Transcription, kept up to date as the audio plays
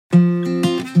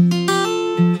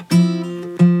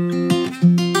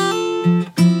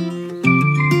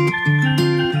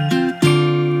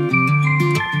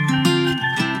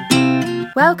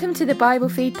Welcome to the Bible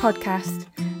Feed podcast,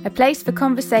 a place for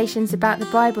conversations about the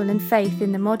Bible and faith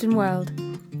in the modern world,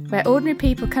 where ordinary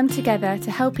people come together to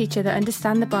help each other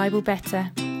understand the Bible better.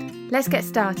 Let's get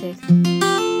started.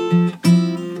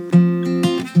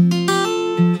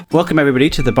 Welcome everybody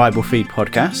to the Bible Feed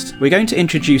podcast. We're going to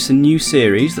introduce a new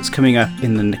series that's coming up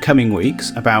in the coming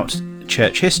weeks about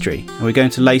church history, and we're going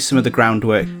to lay some of the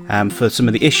groundwork for some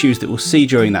of the issues that we'll see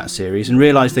during that series and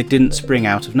realise they didn't spring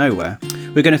out of nowhere.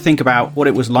 We're going to think about what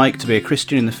it was like to be a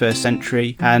Christian in the first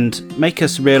century and make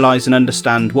us realise and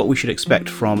understand what we should expect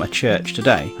from a church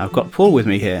today. I've got Paul with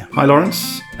me here. Hi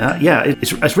Lawrence.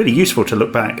 It's really useful to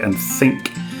look back and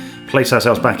place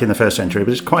ourselves back in the first century,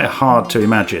 but it's quite hard to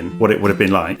imagine what it would have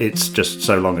been like. It's just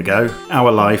so long ago.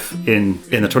 Our life in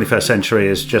the 21st century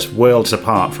is just worlds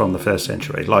apart from the first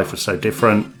century. Life was so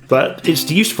different. But it's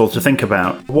useful to think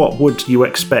about what would you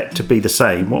expect to be the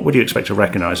same, what would you expect to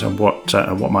recognise, and what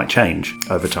might change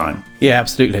over time. Yeah,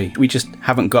 absolutely. We just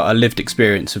haven't got a lived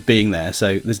experience of being there,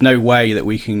 so there's no way that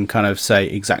we can kind of say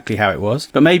exactly how it was.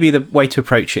 But maybe the way to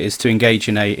approach it is to engage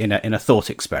in a thought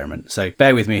experiment. So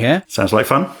bear with me here. Sounds like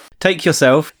fun. Take your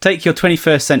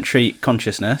 21st century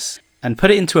consciousness and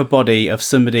put it into a body of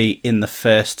somebody in the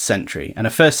first century, and a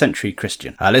first century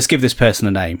Christian. Let's give this person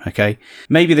a name, okay?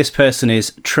 Maybe this person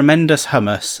is Tremendous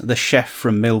Hummus, the chef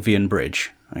from Milvian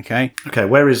Bridge, okay? Okay,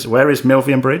 where is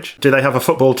Milvian Bridge? Do they have a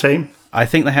football team? I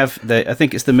think they have. I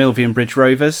think it's the Milvian Bridge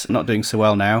Rovers. Not doing so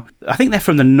well now. I think they're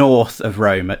from the north of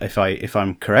Rome, if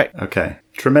I'm correct. Okay,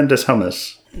 Tremendous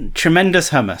Hummus. Tremendous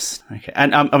Hummus. Okay,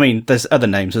 and I mean, there's other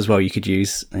names as well you could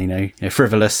use.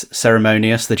 Frivolous,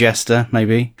 Ceremonious, the Jester.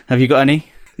 Maybe. Have you got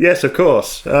any? Yes, of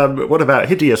course. What about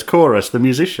Hideous Chorus, the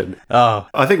musician? Oh,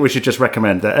 I think we should just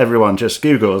recommend that everyone just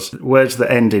Googles words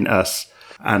that end in us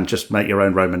and just make your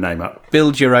own Roman name up.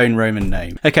 Build your own Roman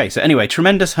name. Okay, so anyway,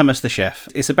 Tremendous Hummus the Chef.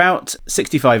 It's about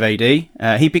 65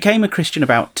 AD. He became a Christian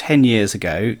about 10 years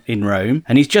ago in Rome,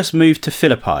 and he's just moved to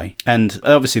Philippi. And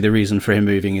obviously the reason for him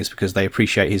moving is because they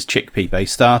appreciate his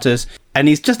chickpea-based starters. And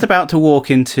he's just about to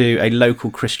walk into a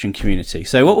local Christian community.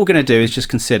 So what we're going to do is just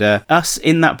consider us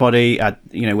in that body,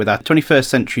 with our 21st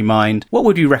century mind. What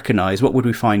would we recognise? What would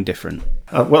we find different?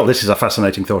 Well, this is a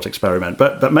fascinating thought experiment.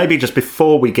 But maybe just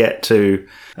before we get to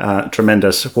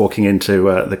Tremendous walking into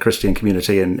the Christian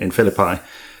community in Philippi,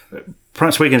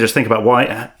 perhaps we can just think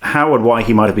about how and why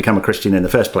he might have become a Christian in the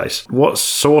first place. What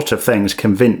sort of things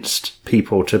convinced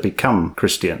people to become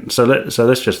Christian? So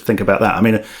let's just think about that. I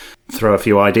mean, throw a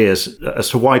few ideas as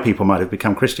to why people might have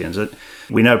become Christians.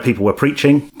 We know people were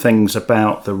preaching things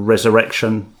about the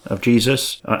resurrection of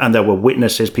Jesus, and there were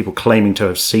witnesses, people claiming to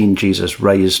have seen Jesus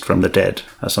raised from the dead.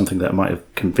 That's something that might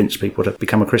have convinced people to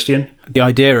become a Christian. The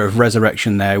idea of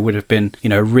resurrection there would have been,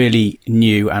 a really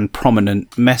new and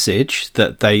prominent message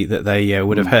that they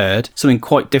would have heard, something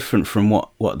quite different from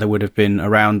what there would have been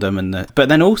around them. But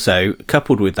then also,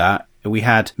 coupled with that, we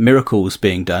had miracles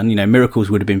being done.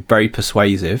 Miracles would have been very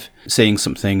persuasive, seeing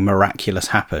something miraculous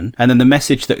happen. And then the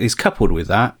message that is coupled with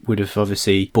that would have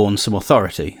obviously borne some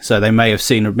authority. So they may have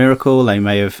seen a miracle, they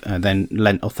may have then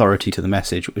lent authority to the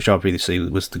message, which obviously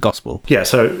was the gospel. Yeah,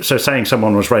 so saying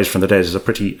someone was raised from the dead is a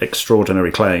pretty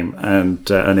extraordinary claim. And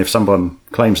if someone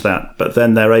claims that, but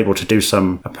then they're able to do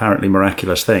some apparently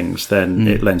miraculous things, then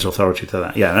it lends authority to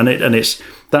that. Yeah,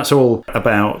 that's all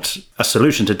about a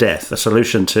solution to death, a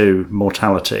solution to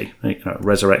mortality,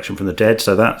 resurrection from the dead.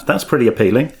 So that's pretty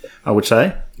appealing, I would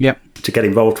say. Yep. To get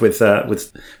involved with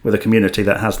a community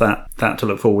that has that to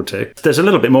look forward to. There's a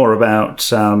little bit more about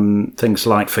things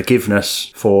like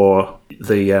forgiveness for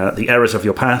the errors of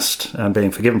your past and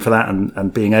being forgiven for that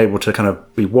and being able to kind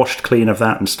of be washed clean of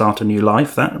that and start a new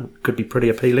life. That could be pretty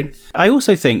appealing. I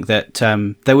also think that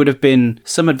there would have been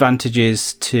some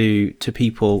advantages to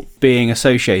people being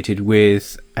associated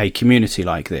with a community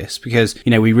like this, because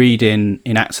we read in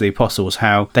Acts of the Apostles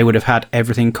how they would have had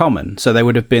everything common, so there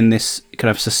would have been this kind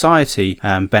of society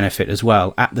benefit as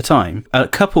well at the time,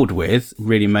 coupled with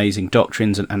really amazing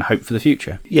doctrines and hope for the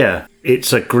future. Yeah,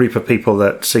 it's a group of people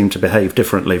that seem to behave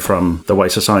differently from the way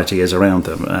society is around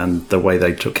them and the way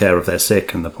they took care of their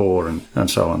sick and the poor and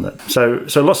so on. So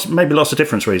lots of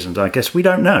different reasons. I guess we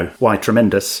don't know why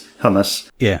Tremendous Hummus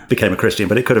became a Christian,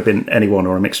 but it could have been anyone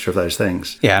or a mixture of those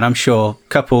things. Yeah, and I'm sure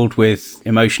coupled with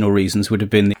emotional reasons would have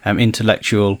been the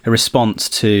intellectual response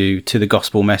to the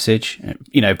gospel message,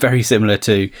 very similar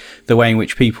to the way in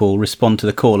which people respond to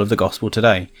the call of the gospel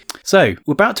today. So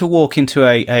we're about to walk into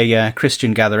a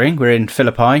Christian gathering. We're in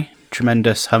Philippi.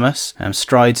 Tremendous Hummus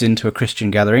strides into a Christian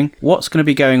gathering. What's going to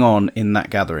be going on in that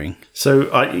gathering?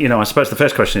 So I suppose the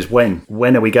first question is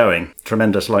when are we going?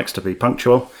 Tremendous likes to be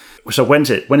punctual. So when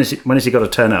has he got to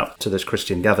turn up to this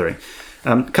Christian gathering?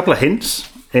 A couple of hints.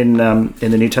 in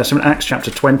the New Testament. Acts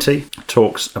chapter 20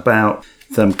 talks about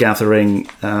them gathering,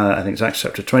 I think it's Acts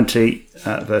chapter 20,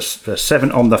 verse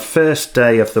 7, on the first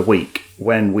day of the week,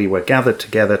 when we were gathered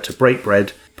together to break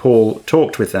bread, Paul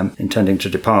talked with them, intending to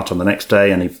depart on the next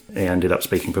day, and he ended up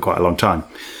speaking for quite a long time.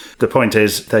 The point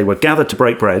is, they were gathered to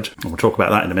break bread, and we'll talk about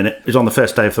that in a minute, is on the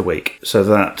first day of the week. So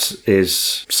that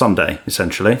is Sunday,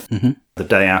 essentially, the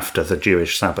day after the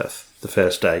Jewish Sabbath, the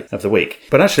first day of the week.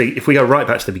 But actually, if we go right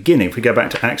back to the beginning, if we go back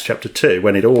to Acts chapter 2,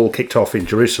 when it all kicked off in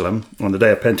Jerusalem on the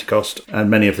day of Pentecost, and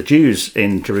many of the Jews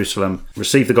in Jerusalem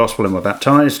received the gospel and were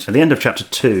baptized, at the end of chapter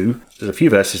 2, there's a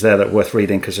few verses there that are worth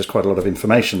reading because there's quite a lot of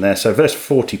information there. So verse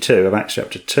 42 of Acts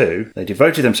chapter 2, they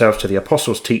devoted themselves to the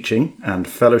apostles' teaching and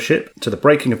fellowship, to the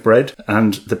breaking of bread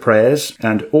and the prayers,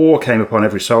 and awe came upon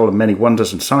every soul, and many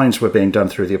wonders and signs were being done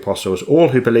through the apostles. All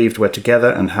who believed were together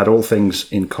and had all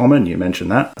things in common. You mentioned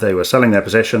that. They were selling their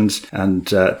possessions and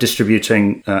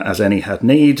distributing as any had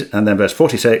need. And then verse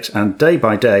 46, and day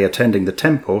by day attending the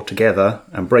temple together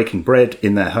and breaking bread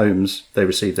in their homes, they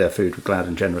received their food with glad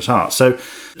and generous hearts. So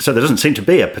there doesn't seem to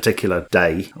be a particular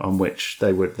day on which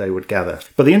they would gather.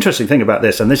 But the interesting thing about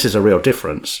this, and this is a real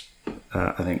difference,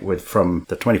 I think, from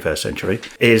the 21st century,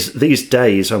 is these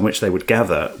days on which they would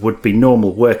gather would be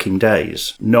normal working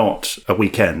days, not a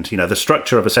weekend. You know, the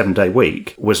structure of a 7-day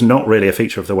week was not really a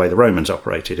feature of the way the Romans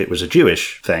operated. It was a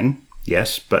Jewish thing,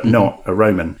 yes, but not a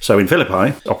Roman. So in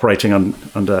Philippi, operating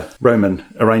under Roman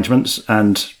arrangements,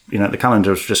 and the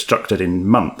calendar was just structured in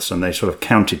months, and they sort of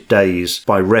counted days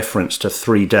by reference to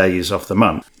 3 days of the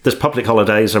month. There's public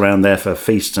holidays around there for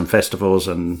feasts and festivals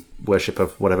and worship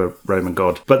of whatever Roman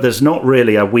god, but there's not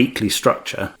really a weekly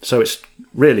structure. So it's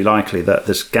really likely that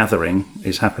this gathering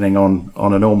is happening on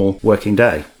a normal working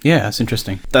day. Yeah, that's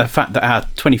interesting. The fact that our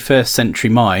 21st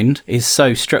century mind is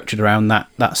so structured around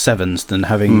that sevens than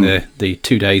having the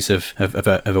 2 days of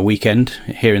a weekend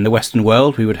here in the Western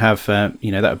world, we would have, that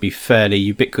would be fairly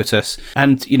ubiquitous,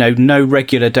 and, no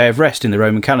regular day of rest in the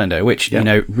Roman calendar, which,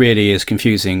 really is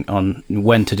confusing on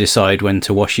when to decide when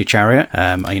to wash your chariot.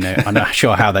 I'm not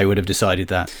sure how they would have decided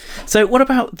that. So what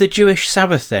about the Jewish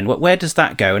Sabbath then? Where does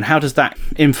that go, and how does that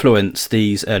influence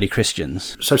these early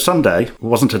Christians? So Sunday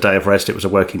wasn't a day of rest, it was a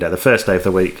working day, the first day of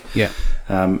the week. Yeah.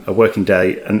 A working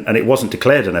day, and it wasn't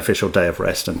declared an official day of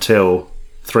rest until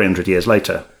 300 years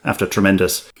later, after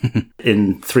Tremendus.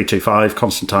 In 325,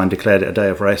 Constantine declared it a day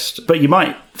of rest. But you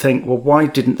might think, well, why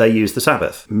didn't they use the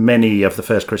Sabbath? Many of the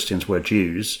first Christians were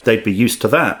Jews. They'd be used to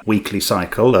that weekly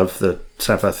cycle of the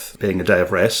Sabbath being a day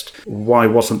of rest. Why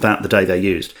wasn't that the day they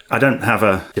used? I don't have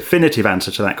a definitive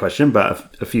answer to that question,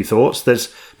 but a few thoughts.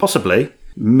 There's possibly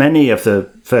many of the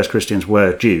first Christians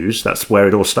were Jews. That's where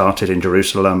it all started, in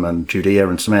Jerusalem and Judea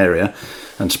and Samaria,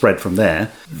 and spread from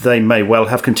there. They may well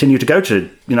have continued to go to,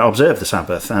 observe the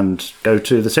Sabbath and go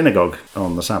to the synagogue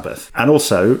on the Sabbath. And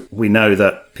also, we know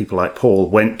that people like Paul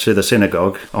went to the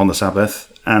synagogue on the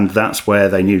Sabbath, and that's where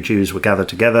they knew Jews were gathered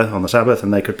together on the Sabbath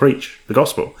and they could preach the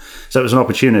gospel. So it was an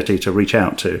opportunity to reach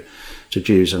out to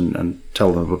Jews and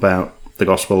tell them about the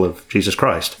gospel of Jesus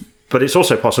Christ. But it's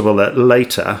also possible that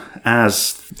later,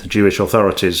 as the Jewish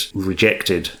authorities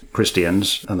rejected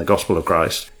Christians and the gospel of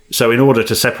Christ, so in order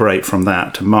to separate from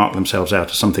that, to mark themselves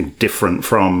out as something different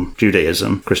from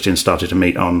Judaism, Christians started to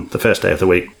meet on the first day of the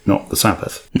week, not the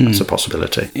Sabbath. That's a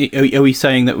possibility. Are we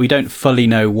saying that we don't fully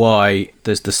know why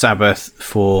there's the Sabbath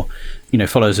for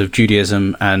followers of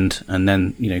Judaism and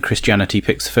then Christianity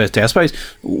picks the first day? I suppose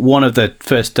one of the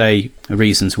first day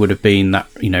reasons would have been that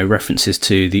references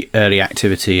to the early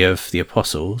activity of the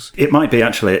apostles. It might be,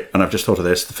 actually, and I've just thought of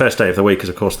this, the first day of the week is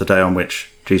of course the day on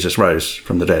which Jesus rose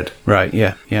from the dead. Right,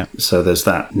 yeah. So there's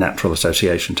that natural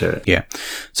association to it. Yeah.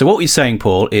 So what you're saying,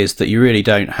 Paul, is that you really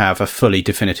don't have a fully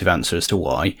definitive answer as to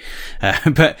why.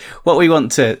 But what we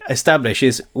want to establish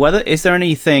is is there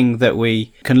anything that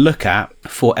we can look at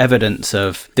for evidence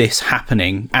of this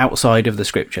happening outside of the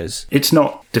scriptures? It's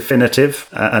not definitive,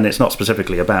 and it's not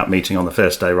specifically about meeting on the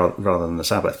first day rather than the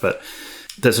Sabbath, but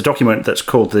there's a document that's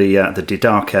called the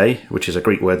Didache, which is a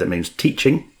Greek word that means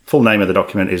teaching. Full name of the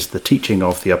document is The Teaching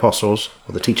of the Apostles,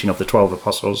 or The Teaching of the 12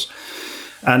 Apostles.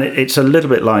 And it's a little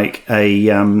bit like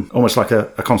almost like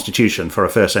a constitution for a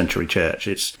first century church.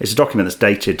 It's a document that's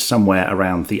dated somewhere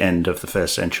around the end of the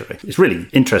first century. It's really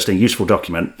interesting, useful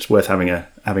document. It's worth having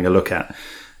a look at.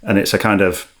 And it's a kind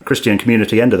of Christian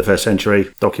community, end of the first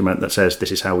century document that says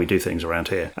this is how we do things around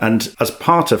here. And as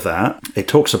part of that, it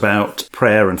talks about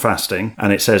prayer and fasting.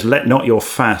 And it says, let not your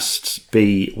fasts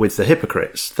be with the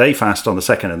hypocrites. They fast on the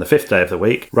 2nd and the 5th day of the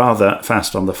week, rather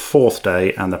fast on the 4th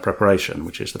day and the preparation,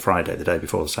 which is the Friday, the day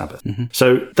before the Sabbath.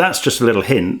 So that's just a little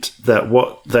hint that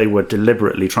what they were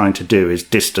deliberately trying to do is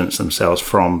distance themselves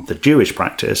from the Jewish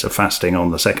practice of fasting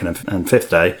on the 2nd and 5th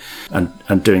day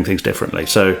and doing things differently.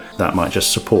 So that might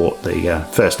just support the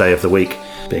first day of the week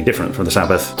being different from the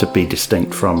Sabbath to be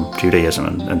distinct from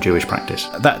Judaism and Jewish practice.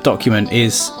 That document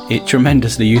is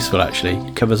tremendously useful, actually.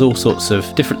 It covers all sorts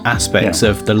of different aspects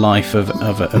of the life of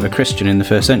a Christian in the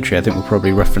first century. I think we'll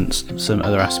probably reference some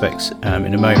other aspects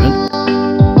in a moment.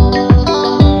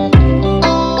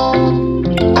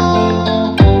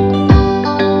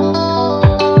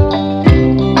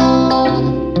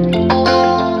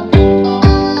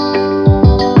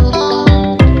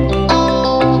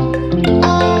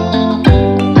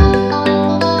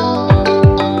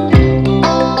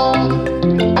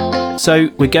 So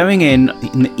we're going in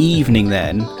the evening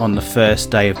then on the first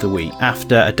day of the week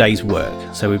after a day's work.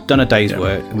 So we've done a day's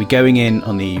work and we're going in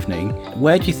on the evening.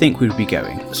 Where do you think we would be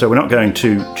going? So we're not going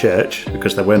to church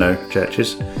because there were no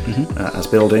churches as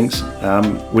buildings.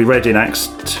 We read in Acts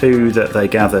 2 that they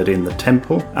gathered in the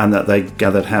temple and that they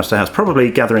gathered house to house. Probably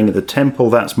gathering at the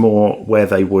temple, that's more where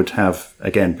they would have,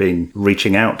 again, been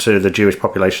reaching out to the Jewish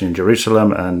population in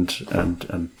Jerusalem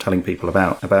and telling people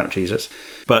about Jesus.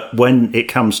 But when it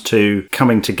comes to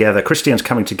coming together, Christians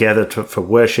coming together for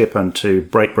worship and to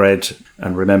break bread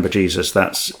and remember Jesus,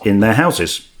 that's in their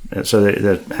houses. So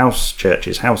the house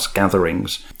churches, house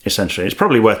gatherings, essentially. It's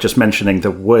probably worth just mentioning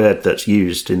the word that's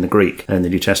used in the Greek in the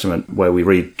New Testament where we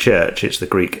read church. It's the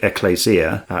Greek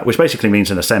ekklesia, which basically means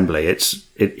an assembly. It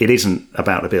isn't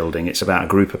about a building. It's about a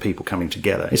group of people coming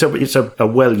together. It's a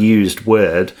well-used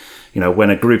word. You know, when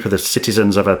a group of the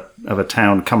citizens of a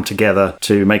town come together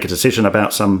to make a decision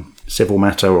about some civil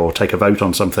matter or take a vote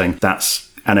on something, that's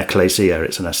an ecclesia.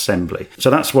 It's an assembly. So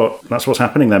that's what's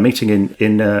happening. They're meeting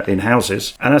in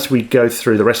houses. And as we go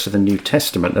through the rest of the New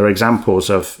Testament, there are examples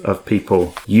of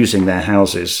people using their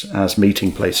houses as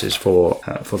meeting places for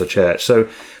the church. So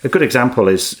a good example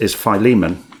is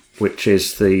Philemon, which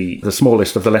is the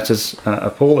smallest of the letters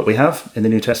of Paul that we have in the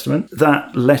New Testament.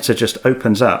 That letter just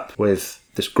opens up with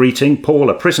this greeting: Paul,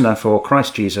 a prisoner for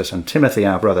Christ Jesus, and Timothy,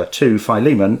 our brother, to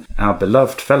Philemon, our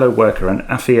beloved fellow worker, and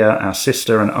Apphia, our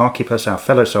sister, and Archippus, our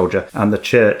fellow soldier, and the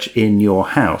church in your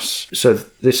house. So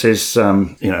this is a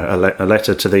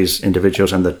letter to these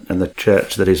individuals and the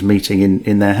church that is meeting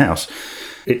in their house.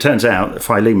 It turns out that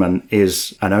Philemon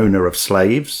is an owner of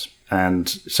slaves, and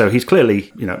so he's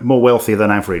clearly more wealthy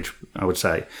than average, I would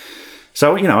say.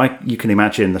 So you can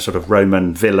imagine the sort of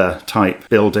Roman villa type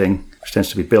building, which tends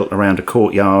to be built around a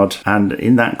courtyard, and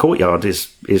in that courtyard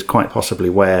is quite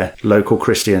possibly where local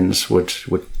Christians would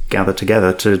gather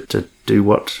together to do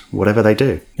whatever they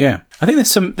do. Yeah, I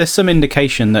think there's some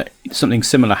indication that something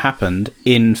similar happened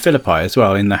in Philippi as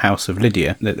well, in the house of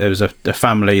Lydia. That there was a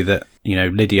family that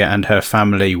Lydia and her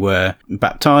family were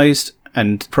baptized,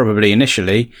 and probably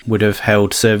initially would have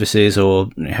held services or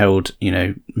held,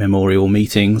 memorial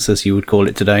meetings, as you would call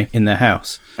it today, in their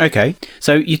house. Okay,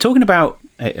 so you're talking about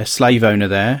a slave owner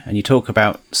there, and you talk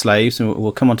about slaves, and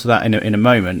we'll come on to that in a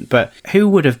moment. But who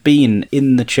would have been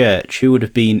in the church? Who would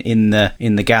have been in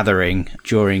the gathering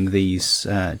during this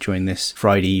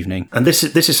Friday evening? And this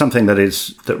is something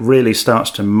that really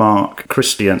starts to mark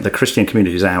the Christian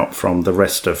communities out from the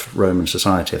rest of Roman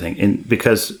society, I think,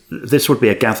 because this would be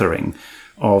a gathering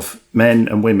of men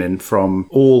and women from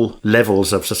all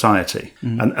levels of society,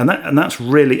 and that's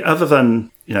really, other than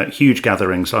huge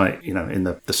gatherings like in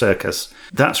the circus,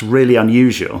 that's really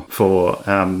unusual for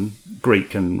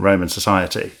Greek and Roman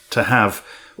society to have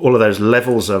all of those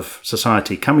levels of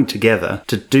society coming together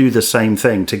to do the same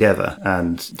thing together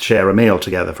and share a meal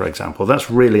together, for example. That's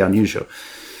really unusual.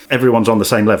 Everyone's on the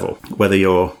same level, whether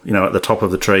you're at the top of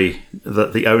the tree,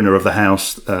 the owner of the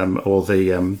house,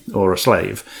 or a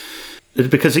slave.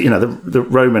 Because the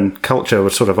Roman culture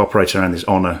was sort of operating around these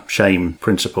honor shame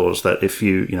principles, that if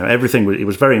everything, it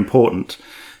was very important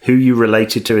who you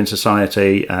related to in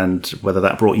society and whether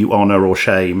that brought you honor or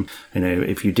shame.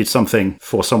 If you did something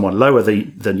for someone lower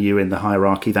than you in the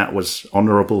hierarchy, that was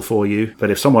honorable for you. But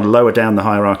if someone lower down the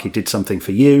hierarchy did something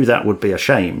for you, that would be a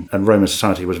shame. And Roman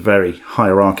society was very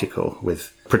hierarchical,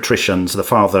 with patricians, the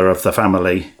father of the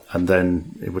family, and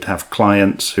then it would have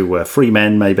clients who were free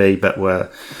men maybe, but were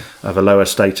of a lower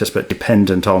status, but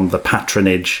dependent on the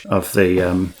patronage of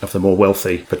the more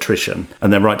wealthy patrician.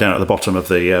 And then right down at the bottom of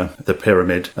the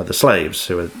pyramid are the slaves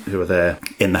who are there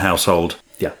in the household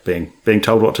being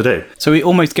told what to do. So we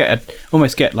almost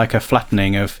get like a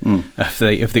flattening of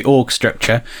the org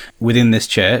structure within this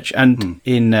church, and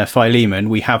in Philemon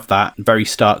we have that very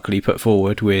starkly put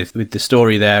forward with the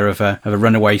story there of a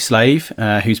runaway slave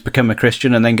who's become a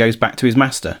Christian and then goes back to his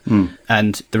master,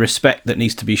 and the respect that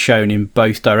needs to be shown in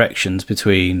both directions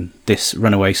between this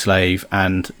runaway slave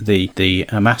and the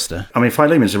master. I mean,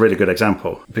 Philemon's a really good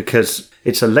example because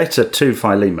it's a letter to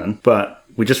Philemon, but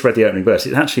we just read the opening verse.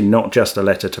 It's actually not just a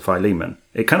letter to Philemon.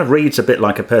 It kind of reads a bit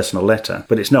like a personal letter,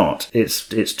 but it's not. It's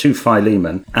to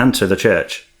Philemon and to the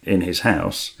church in his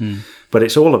house. But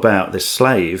it's all about this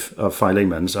slave of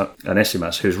Philemon's,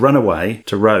 Onesimus, who's run away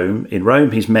to Rome. In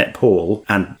Rome, he's met Paul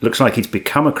and looks like he's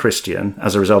become a Christian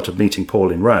as a result of meeting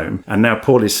Paul in Rome. And now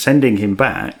Paul is sending him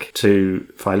back to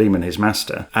Philemon, his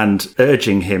master, and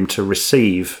urging him to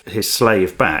receive his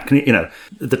slave back. You know,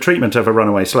 the treatment of a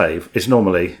runaway slave is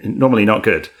normally not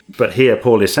good. But here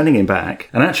Paul is sending him back.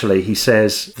 And actually he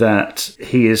says that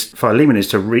Philemon is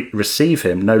to receive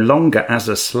him no longer as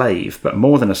a slave, but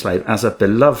more than a slave, as a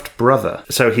beloved brother.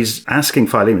 So he's asking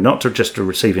Philemon not to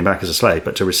receive him back as a slave,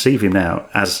 but to receive him now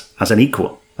as an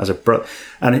equal, as a brother.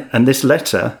 And this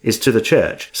letter is to the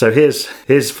church. So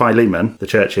here's Philemon, the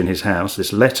church in his house.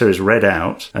 This letter is read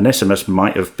out. Onesimus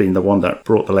might have been the one that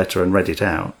brought the letter and read it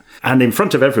out. And in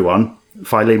front of everyone,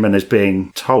 Philemon is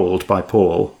being told by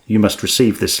Paul, you must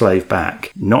receive this slave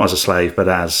back, not as a slave, but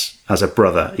as a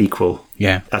brother, equal.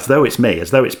 Yeah. As though it's me,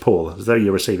 as though it's Paul, as though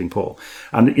you're receiving Paul.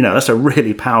 And, you know, that's a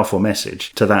really powerful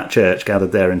message to that church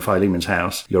gathered there in Philemon's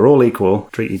house. You're all equal,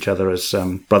 treat each other as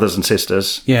brothers and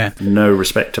sisters. Yeah. No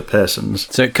respect to persons.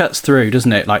 So it cuts through,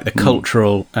 doesn't it? Like the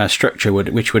cultural structure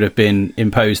which would have been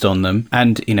imposed on them.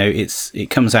 And, you know, it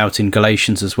comes out in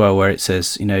Galatians as well, where it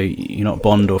says, you know, you're not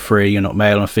bond or free, you're not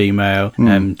male or female,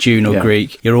 Jew nor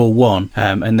Greek, you're all one.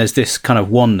 And there's this kind of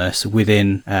oneness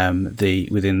within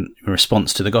within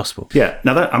response to the gospel. Yeah.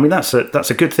 Now, that's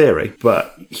a good theory,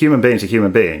 but human beings are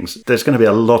human beings. There's going to be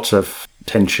a lot of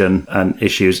tension and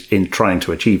issues in trying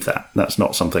to achieve that. That's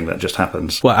not something that just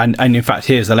happens. Well, and in fact,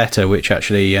 here's a letter which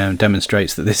actually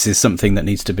demonstrates that this is something that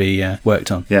needs to be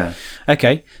worked on. Yeah.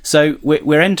 Okay, so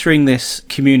we're entering this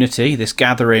community, this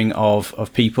gathering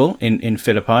of people in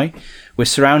Philippi. We're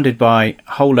surrounded by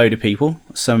a whole load of people,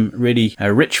 some really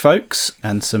rich folks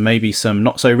and some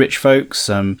not so rich folks,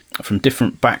 some from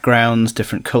different backgrounds,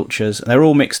 different cultures. They're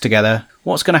all mixed together.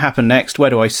 What's going to happen next?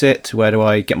 Where do I sit? Where do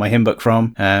I get my hymn book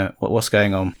from? What's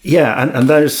going on? Yeah, and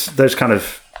those kind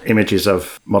of images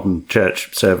of modern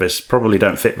church service probably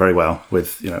don't fit very well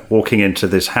with, you know, walking into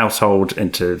this household,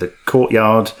 into the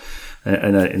courtyard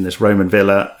in this Roman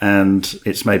villa, and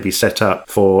it's maybe set up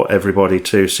for everybody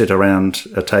to sit around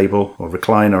a table or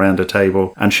recline around a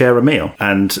table and share a meal,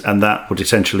 and that would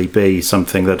essentially be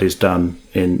something that is done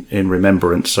in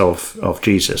remembrance of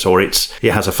Jesus, or it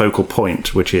has a focal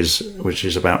point which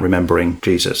is about remembering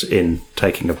Jesus in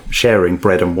sharing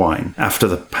bread and wine after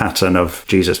the pattern of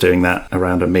Jesus doing that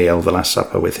around a meal, the Last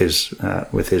Supper, with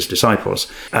his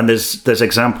disciples. And there's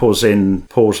examples in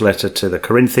Paul's letter to the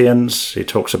Corinthians. He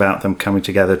talks about them coming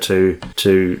together to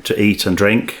eat and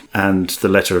drink, and the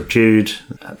letter of Jude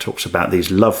talks about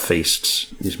these love feasts,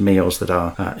 these meals that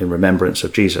are in remembrance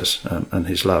of Jesus and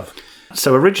his love.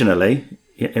 So originally,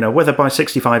 you know, whether by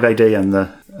 65 AD and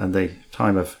the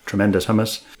time of tremendous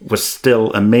hummus was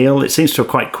still a meal, it seems to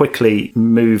have quite quickly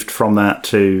moved from that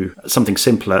to something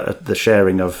simpler, the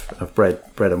sharing of bread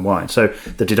and wine. So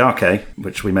the Didache,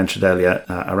 which we mentioned earlier,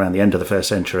 around the end of the first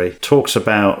century, talks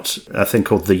about a thing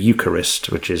called the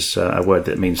Eucharist, which is a word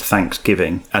that means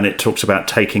thanksgiving, and it talks about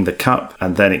taking the cup,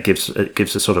 and then it gives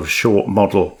a sort of short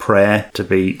model prayer to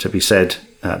be said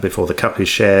before the cup is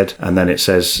shared, and then it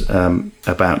says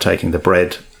about taking the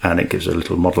bread, and it gives a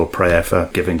little model prayer for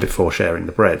giving before sharing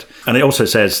the bread. And it also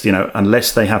says, you know,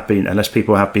 unless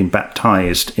people have been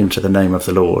baptized into the name of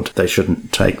the Lord, they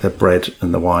shouldn't take the bread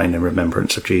and the wine in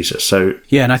remembrance of Jesus. So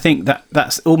yeah, and I think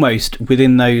that's almost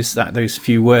within those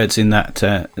few words in that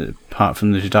apart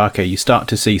from the Didache, you start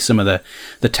to see some of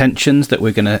the tensions that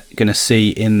we're gonna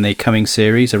see in the coming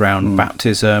series around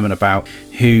baptism and about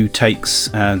who takes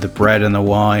the bread and the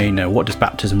wine. What does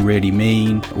baptism really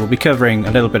mean? We'll be covering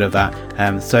a little bit of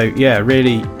that. So yeah,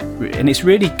 really, and it's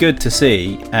really good to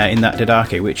see in that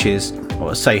Didache, which is,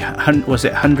 was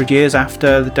it 100 years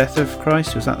after the death of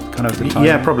Christ? Was that kind of the time?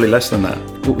 Yeah, probably less than that.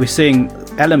 But we're seeing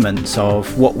elements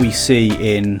of what we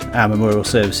see in our memorial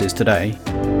services today.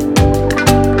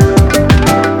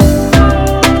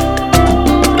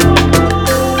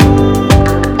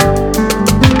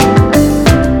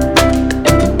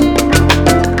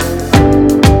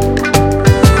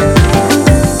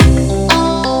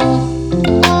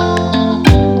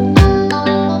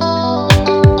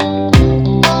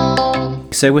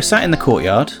 so we're sat in the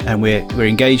courtyard and we're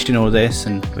engaged in all this,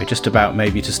 and we're just about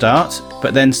maybe to start.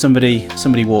 But then somebody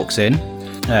walks in.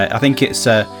 I think it's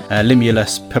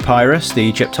Limulus Papyrus, the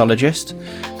Egyptologist.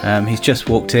 He's just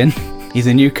walked in. He's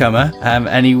a newcomer,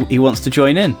 and he wants to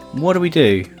join in. What do we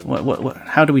do?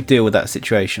 How do we deal with that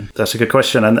situation? That's a good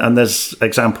question. And there's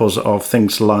examples of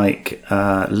things like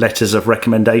letters of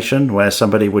recommendation, where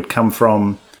somebody would come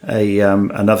from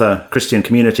another Christian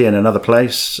community in another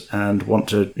place and want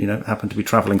to, happen to be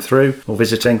travelling through or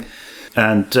visiting.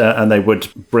 And they would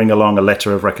bring along a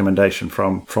letter of recommendation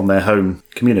from their home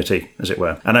community, as it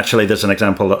were. And actually, there's an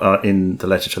example in the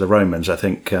letter to the Romans. I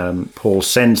think Paul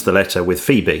sends the letter with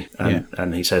Phoebe,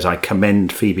 and he says, "I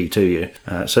commend Phoebe to you."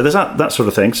 So there's that sort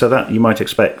of thing. So that you might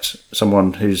expect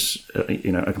someone who's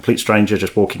a complete stranger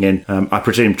just walking in. I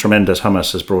presume Tremendous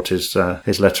Hummus has brought his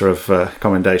letter of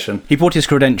commendation. He brought his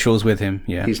credentials with him.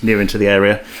 Yeah, he's new into the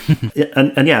area,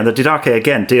 and the Didache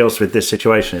again deals with this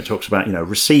situation. It talks about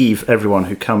receive everyone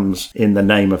who comes in the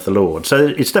name of the Lord. So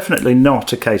it's definitely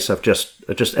not a case of just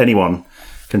anyone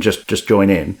can just join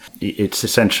in. It's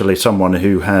essentially someone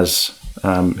who has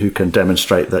who can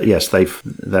demonstrate that yes,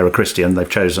 they're a Christian. They've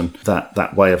chosen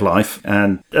that way of life,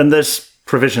 and there's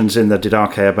provisions in the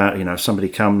Didache about if somebody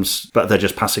comes but they're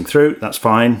just passing through, that's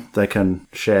fine. They can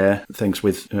share things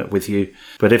with you.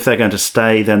 But if they're going to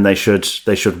stay, then they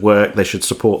should work. They should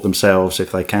support themselves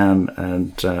if they can,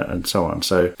 and so on.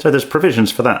 So there's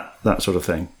provisions for that sort of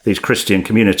thing. These Christian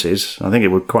communities, I think it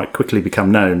would quite quickly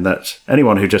become known that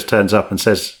anyone who just turns up and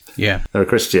says they're a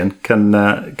Christian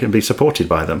can be supported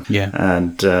by them. Yeah,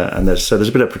 and there's a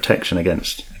bit of protection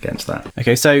against that.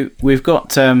 Okay, so we've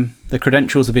got the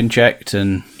credentials have been checked,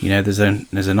 and there's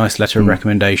a nice letter of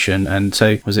recommendation. And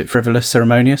so, was it Frivolous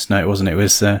Ceremonious? No, it wasn't. It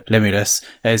was Limulus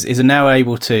is now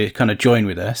able to kind of join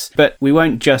with us. But we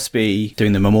won't just be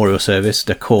doing the memorial service,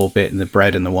 the core bit, and the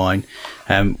bread and the wine.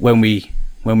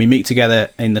 When we meet together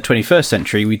in the 21st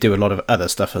century, we do a lot of other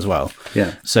stuff as well.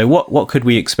 Yeah. So what could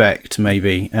we expect,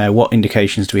 maybe? What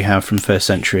indications do we have from first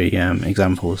century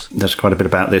examples? There's quite a bit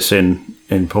about this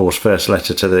in Paul's first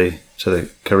letter to the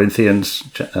Corinthians,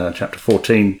 chapter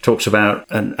 14, talks about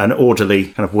an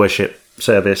orderly kind of worship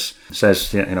service. It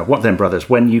says, what then, brothers?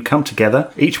 When you come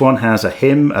together, each one has a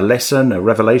hymn, a lesson, a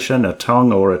revelation, a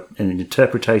tongue, or an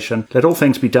interpretation. Let all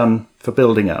things be done for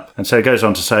building up. And so it goes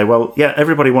on to say, well, yeah,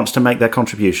 everybody wants to make their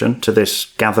contribution to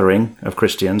this gathering of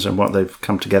Christians and what they've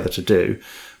come together to do,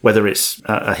 whether it's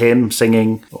a hymn,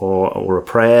 singing, or a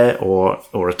prayer,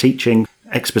 or a teaching,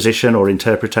 exposition or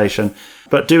interpretation,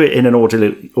 but do it in an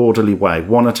orderly way,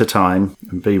 one at a time,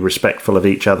 and be respectful of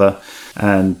each other.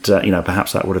 And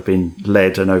perhaps that would have been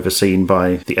led and overseen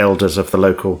by the elders of the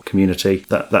local community.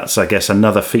 That's I guess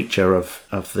another feature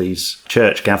of these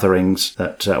church gatherings,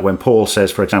 that when Paul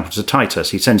says, for example, to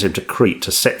Titus, he sends him to Crete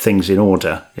to set things in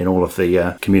order in all of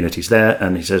the communities there,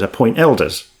 and he says appoint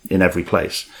elders in every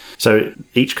place. So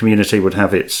each community would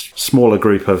have its smaller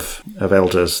group of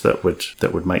elders that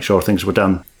would make sure things were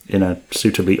done in a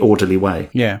suitably orderly way.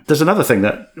 Yeah. There's another thing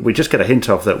that we just get a hint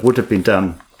of that would have been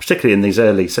done, particularly in these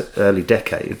early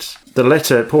decades.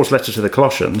 Paul's letter to the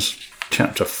Colossians,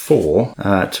 chapter 4,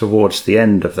 towards the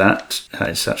end of that,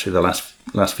 it's actually the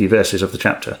last few verses of the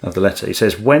chapter, of the letter. He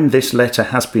says, when this letter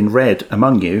has been read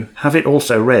among you, have it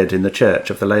also read in the church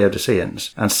of the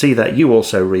Laodiceans, and see that you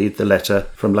also read the letter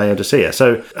from Laodicea.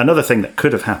 So another thing that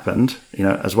could have happened,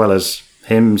 as well as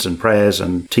hymns and prayers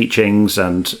and teachings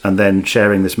and then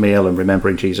sharing this meal and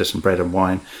remembering Jesus and bread and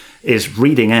wine, is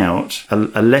reading out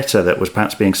a letter that was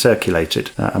perhaps being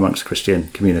circulated amongst Christian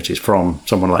communities from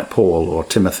someone like Paul or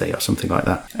Timothy or something like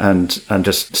that, and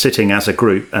just sitting as a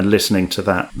group and listening to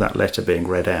that letter being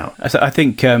read out. I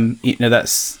think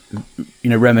that's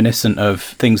reminiscent of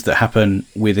things that happen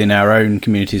within our own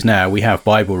communities now. We have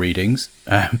Bible readings,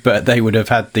 but they would have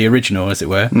had the original, as it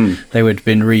were. They would have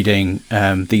been reading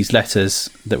these letters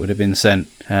that would have been sent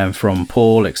from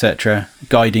Paul, etc.,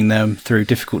 guiding them through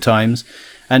difficult times.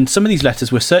 And some of these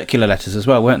letters were circular letters as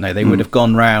well, weren't they? They would have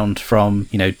gone round from,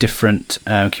 different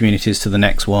communities to the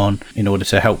next one in order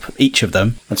to help each of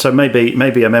them. And so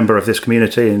maybe a member of this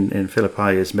community in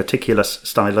Philippi is Meticulous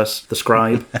Stylus, the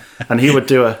scribe, and he would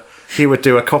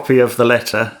do a copy of the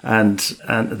letter, and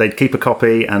they'd keep a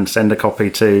copy and send a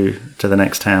copy to the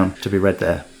next town to be read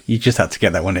there. You just had to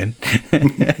get that one in.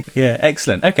 Yeah,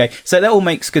 excellent. Okay, so that all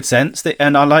makes good sense,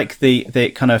 and I like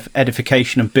the kind of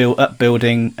edification and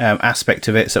upbuilding aspect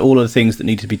of it. So all of the things that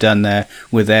need to be done there,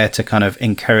 we're there to kind of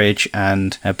encourage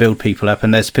and build people up.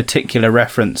 And there's particular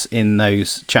reference in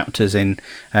those chapters in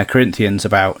Corinthians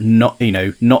about not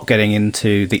getting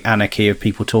into the anarchy of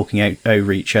people talking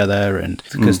over each other, and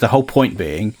because the whole point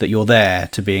being that you're there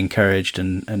to be encouraged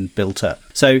and built up.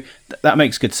 So that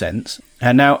makes good sense.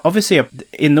 And now, obviously,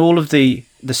 in all of the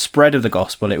spread of the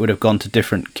gospel, it would have gone to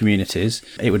different communities.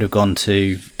 It would have gone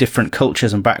to different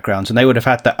cultures and backgrounds, and they would have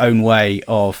had their own way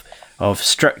of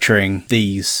structuring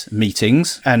these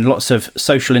meetings, and lots of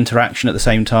social interaction at the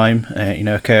same time,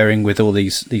 occurring with all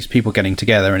these people getting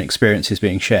together and experiences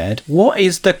being shared. What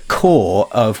is the core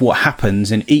of what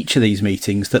happens in each of these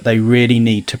meetings that they really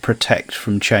need to protect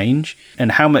from change,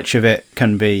 and how much of it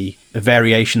can be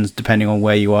variations depending on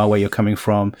where you are, where you're coming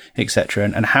from, etc.,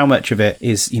 and how much of it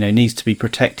is needs to be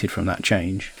protected from that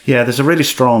change? Yeah, there's a really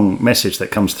strong message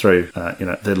that comes through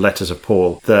the letters of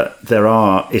Paul, that there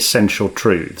are essential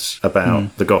truths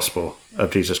about the gospel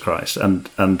of Jesus Christ,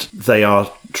 and they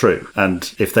are true,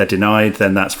 and if they're denied,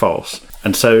 then that's false.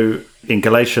 And so in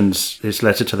Galatians, his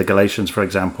letter to the Galatians, for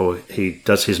example, he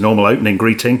does his normal opening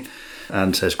greeting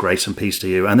and says grace and peace to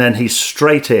you. And then he's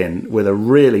straight in with a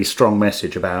really strong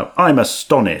message about, I'm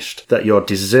astonished that you're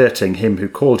deserting him who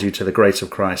called you to the grace of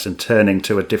Christ and turning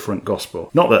to a different gospel.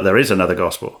 Not that there is another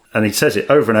gospel. And he says it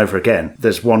over and over again.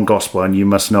 There's one gospel and you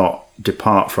must not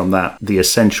depart from that, the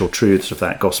essential truths of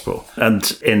that gospel.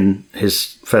 And in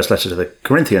his first letter to the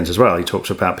Corinthians as well, he talks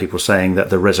about people saying that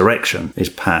the resurrection is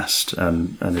past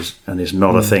and is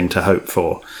not a thing to hope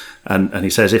for. And he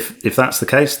says, if that's the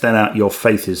case, then your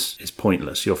faith is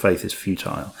pointless. Your faith is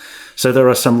futile. So there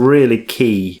are some really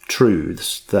key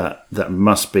truths that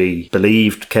must be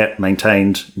believed, kept,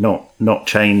 maintained, not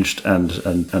changed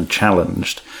and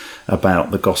challenged about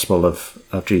the gospel of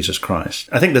Jesus Christ.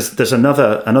 I think there's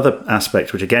another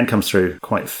aspect which again comes through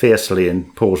quite fiercely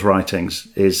in Paul's writings,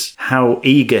 is how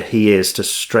eager he is to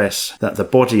stress that the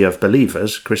body of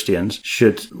believers, Christians,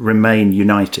 should remain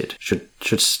united, should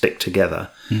stick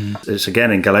together. It's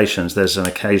again in Galatians, there's an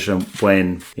occasion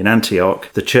when in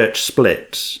Antioch the church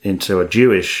splits into a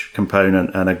Jewish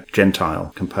component and a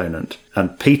Gentile component.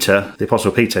 And Peter, the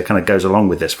Apostle Peter, kind of goes along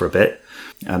with this for a bit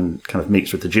and kind of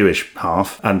meets with the Jewish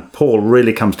half, and Paul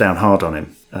really comes down hard on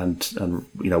him and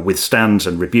withstands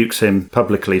and rebukes him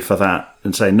publicly for that,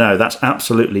 and say, no, that's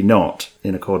absolutely not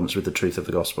in accordance with the truth of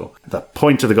the gospel. The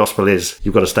point of the gospel is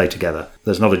you've got to stay together.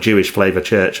 There's not a Jewish flavour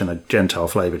church and a Gentile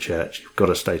flavour church. You've got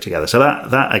to stay together. So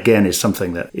that again is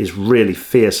something that is really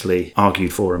fiercely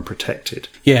argued for and protected.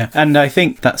 Yeah, and I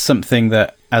think that's something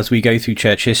that as we go through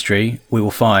church history, we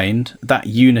will find that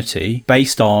unity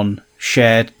based on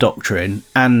shared doctrine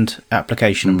and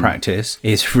application and practice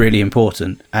is really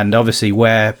important. And obviously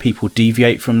where people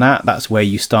deviate from that, that's where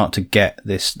you start to get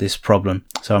this problem.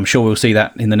 So I'm sure we'll see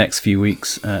that in the next few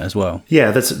weeks as well.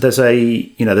 Yeah, there's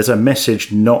a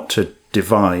message not to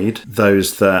divide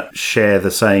those that share the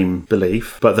same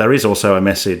belief, but there is also a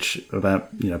message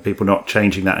about people not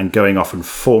changing that and going off and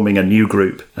forming a new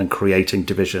group and creating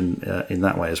division in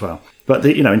that way as well. But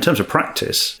in terms of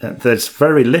practice, there's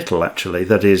very little actually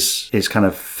that is kind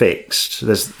of fixed.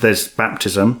 There's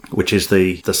baptism, which is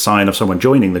the sign of someone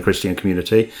joining the Christian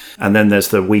community, and then there's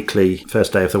the weekly,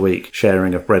 first day of the week,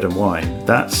 sharing of bread and wine.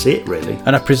 That's it, really.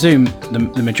 And I presume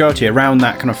the majority around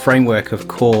that kind of framework of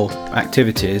core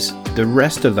activities, the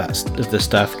rest of the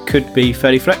stuff could be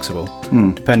fairly flexible,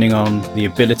 depending on the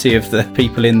ability of the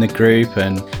people in the group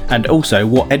and also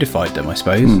what edified them, I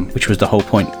suppose, which was the whole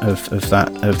point of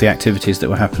the activities that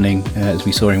were happening as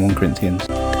we saw in 1 Corinthians.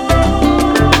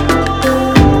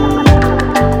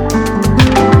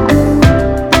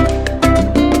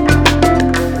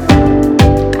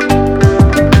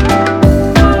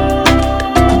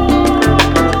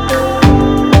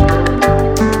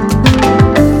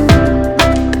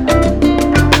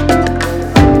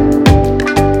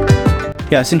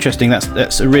 Yeah, it's interesting.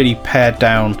 That's a really pared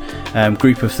down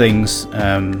group of things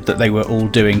that they were all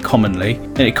doing commonly.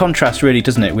 And it contrasts really,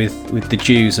 doesn't it, with the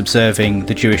Jews observing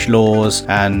the Jewish laws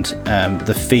and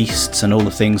the feasts and all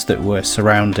the things that were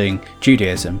surrounding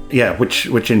Judaism. Yeah,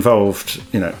 which involved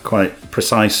quite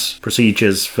precise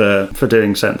procedures for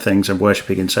doing certain things and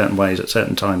worshipping in certain ways at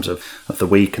certain times of the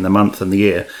week and the month and the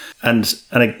year. And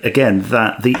again,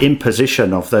 that the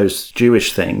imposition of those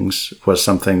Jewish things was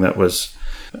something that was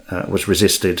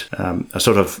resisted, a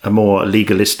sort of a more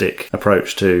legalistic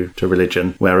approach to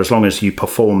religion, where as long as you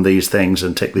perform these things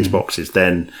and tick these boxes,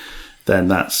 then then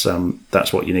that's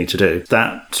what you need to do.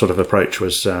 That sort of approach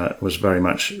was very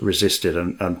much resisted,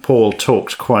 and Paul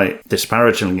talked quite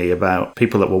disparagingly about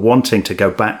people that were wanting to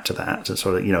go back to that, and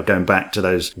sort of going back to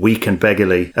those weak and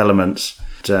beggarly elements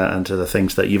and to the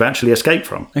things that you've actually escaped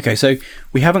from. Okay, so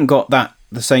we haven't got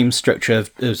the same structure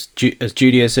as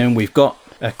Judaism. We've got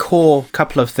a core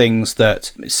couple of things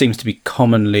that seems to be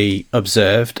commonly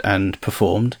observed and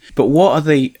performed. But what are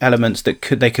the elements that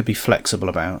they could be flexible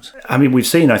about? I mean, we've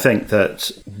seen, I think,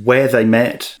 that where they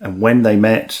met and when they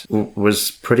met was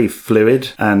pretty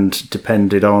fluid and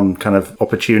depended on kind of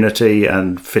opportunity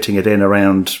and fitting it in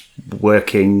around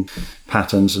working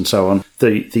patterns and so on.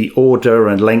 The order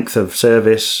and length of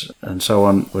service and so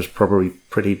on was probably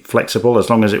pretty flexible. As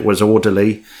long as it was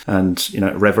orderly and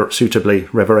suitably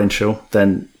reverential,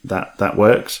 then that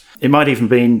works. It might even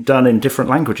been done in different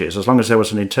languages, as long as there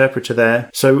was an interpreter there.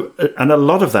 So, and a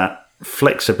lot of that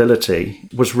flexibility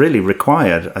was really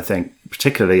required, I think,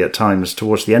 particularly at times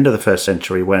towards the end of the first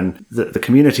century, when the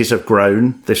communities have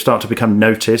grown. They start to become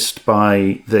noticed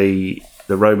by the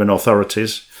Roman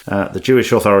authorities. The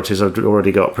Jewish authorities had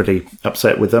already got pretty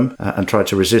upset with them and tried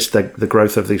to resist the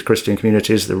growth of these Christian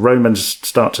communities. The Romans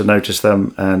start to notice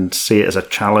them and see it as a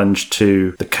challenge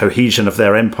to the cohesion of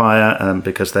their empire,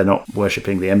 because they're not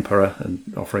worshipping the emperor and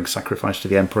offering sacrifice to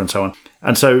the emperor and so on.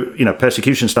 And so,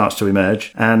 persecution starts to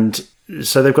emerge, and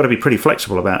so they've got to be pretty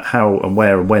flexible about how and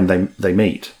where and when they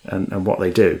meet and what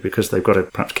they do, because they've got to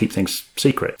perhaps keep things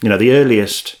secret. The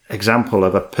earliest example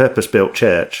of a purpose-built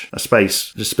church, a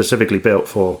space specifically built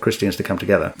for Christians to come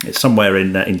together, it's somewhere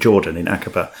in Jordan, in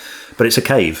Aqaba. But it's a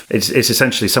cave. It's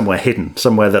essentially somewhere hidden,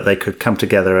 somewhere that they could come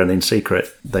together and in secret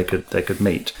they could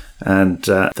meet. And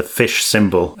the fish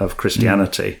symbol of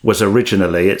Christianity was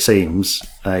originally, it seems,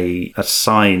 a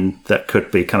sign that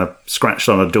could be kind of scratched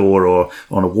on a door or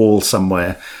on a wall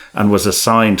somewhere, and was a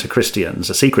sign to Christians,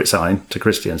 a secret sign to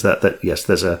Christians that yes,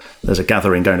 there's a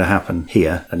gathering going to happen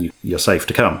here, and you're safe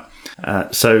to come.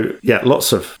 So yeah,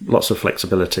 lots of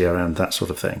flexibility around that sort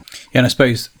of thing. Yeah, and I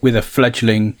suppose with a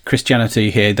fledgling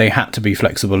Christianity here, they had to be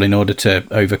flexible in order to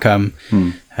overcome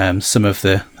some of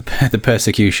the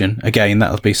persecution. Again,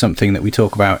 that'll be something that we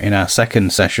talk about in our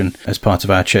second session as part of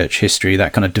our church history,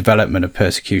 that kind of development of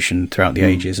persecution throughout the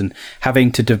ages, and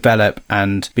having to develop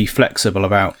and be flexible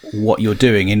about what you're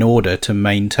doing in order to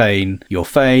maintain your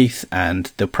faith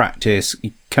and the practice.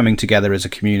 Coming together as a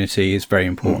community is very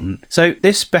important. So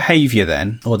this behaviour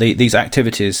then, or these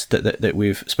activities that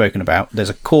we've spoken about, there's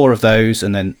a core of those,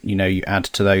 and then you add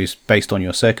to those based on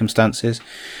your circumstances.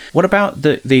 What about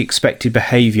the expected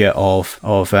behaviour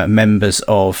of members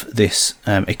of this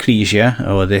ecclesia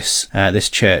or this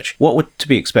church? What would to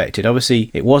be expected?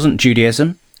 Obviously, it wasn't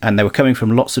Judaism, and they were coming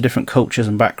from lots of different cultures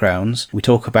and backgrounds. We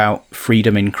talk about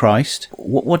freedom in Christ.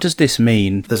 What does this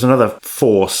mean? There's another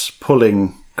force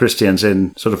pulling Christians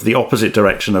in sort of the opposite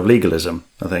direction of legalism,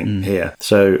 I think, here.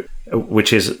 So,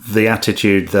 which is the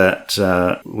attitude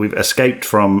that we've escaped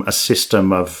from a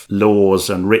system of laws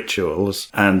and rituals,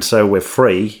 and so we're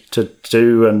free to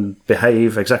do and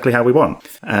behave exactly how we want.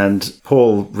 And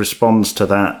Paul responds to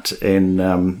that in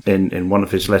one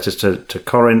of his letters to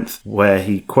Corinth, where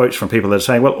he quotes from people that are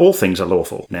saying, well, all things are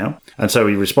lawful now. And so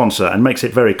he responds to that and makes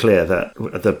it very clear that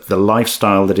the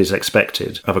lifestyle that is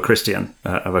expected of a Christian,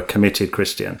 of a committed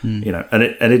Christian, and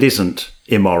it isn't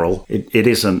immoral, it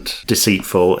isn't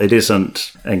deceitful, it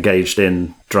isn't engaged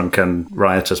in drunken,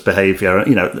 riotous behaviour,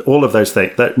 all of those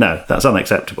things. No, that's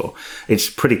unacceptable. It's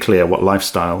pretty clear what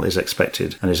lifestyle is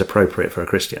expected and is appropriate for a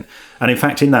Christian. And in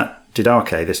fact, in that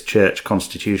Didache, this church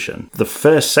constitution, the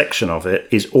first section of it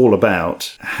is all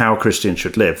about how Christians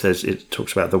should live. It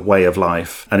talks about the way of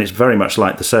life, and it's very much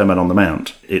like the Sermon on the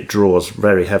Mount. It draws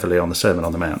very heavily on the Sermon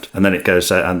on the Mount. And then it goes,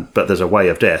 but there's a way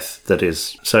of death that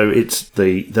is. So it's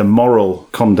the moral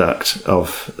conduct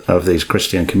of these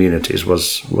Christian communities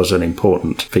was an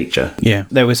important feature. Yeah,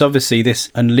 there was obviously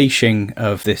this unleashing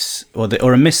of this,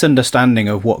 or a misunderstanding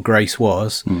of what grace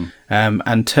was,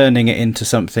 and turning it into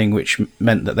something which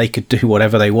meant that they could do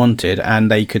whatever they wanted,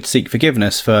 and they could seek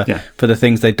forgiveness for the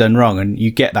things they'd done wrong. And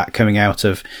you get that coming out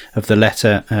of the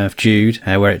letter of Jude,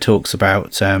 where it talks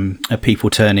about people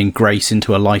turning grace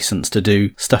into a license to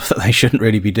do stuff that they shouldn't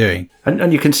really be doing.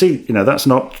 And you can see, that's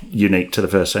not unique to the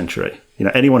first century.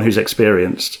 Anyone who's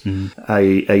experienced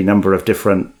a number of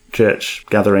different church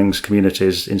gatherings,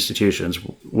 communities, institutions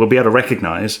will be able to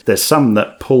recognise there's some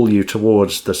that pull you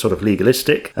towards the sort of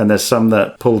legalistic, and there's some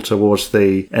that pull towards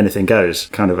the anything goes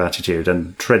kind of attitude,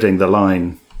 and treading the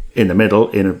line in the middle,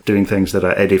 in doing things that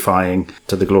are edifying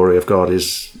to the glory of God,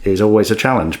 is always a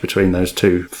challenge between those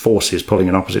two forces pulling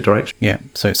in opposite directions. Yeah,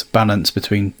 so it's a balance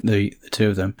between the two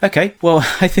of them. Okay, well,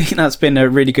 I think that's been a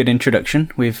really good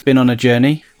introduction. We've been on a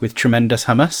journey with tremendous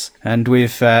hummus, and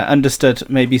we've understood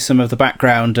maybe some of the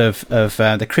background of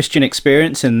the Christian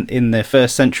experience in the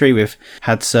first century. We've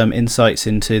had some insights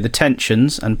into the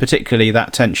tensions, and particularly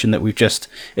that tension that we've just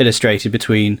illustrated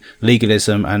between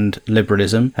legalism and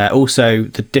liberalism. Also,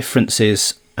 the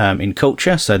differences in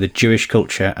culture, so the Jewish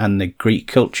culture and the Greek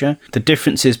culture, the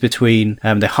differences between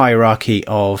the hierarchy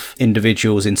of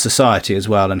individuals in society as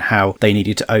well, and how they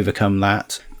needed to overcome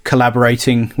that.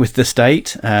 Collaborating with the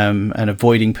state and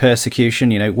avoiding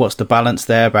persecution. What's the balance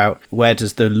there about where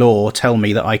does the law tell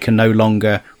me that I can no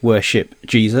longer worship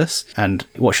Jesus, and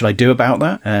what should I do about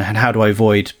that, and how do I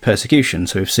avoid persecution?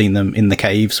 So we've seen them in the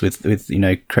caves with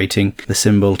creating the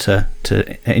symbol to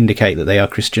indicate that they are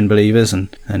Christian believers, and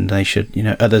they should,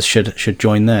 others should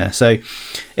join there. So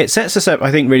it sets us up,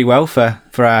 I think, really well for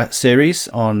our series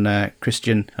on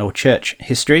Christian or church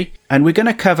history. And we're going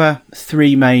to cover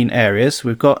three main areas.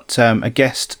 We've got a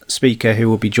guest speaker who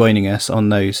will be joining us on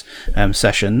those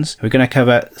sessions. We're going to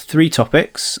cover three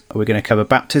topics. We're going to cover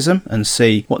baptism and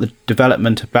see what the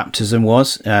development of baptism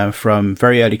was from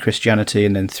very early Christianity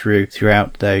and then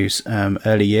throughout those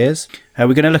early years.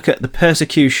 We're going to look at the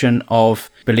persecution of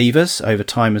believers over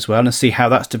time as well, and see how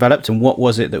that's developed and what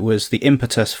was it that was the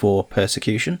impetus for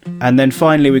persecution. And then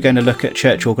finally we're going to look at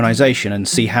church organisation and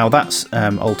see how that's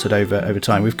altered over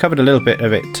time. We've covered a little bit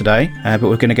of it today, but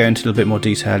we're going to go into a little bit more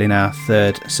detail in our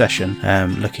third session,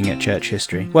 looking at church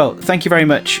history. Well, thank you very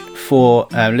much for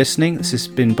listening. This has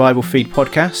been Bible Feed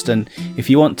Podcast, and if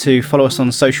you want to follow us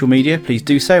on social media, please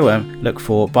do so. Look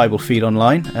for Bible Feed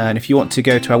online, and if you want to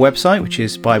go to our website, which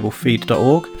is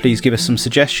biblefeed.org, please give us some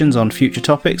suggestions on future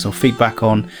topics or feedback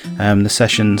on the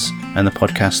sessions and the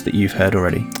podcasts that you've heard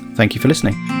already. Thank you for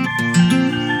listening.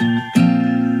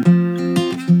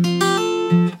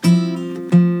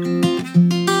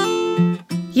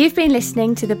 You've been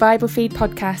listening to the Bible Feed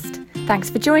Podcast. Thanks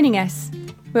for joining us.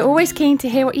 We're always keen to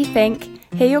hear what you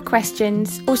think, hear your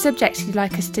questions or subjects you'd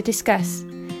like us to discuss.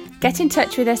 Get in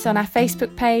touch with us on our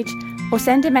Facebook page or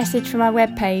send a message from our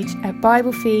webpage at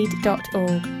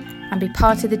biblefeed.org and be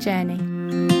part of the journey.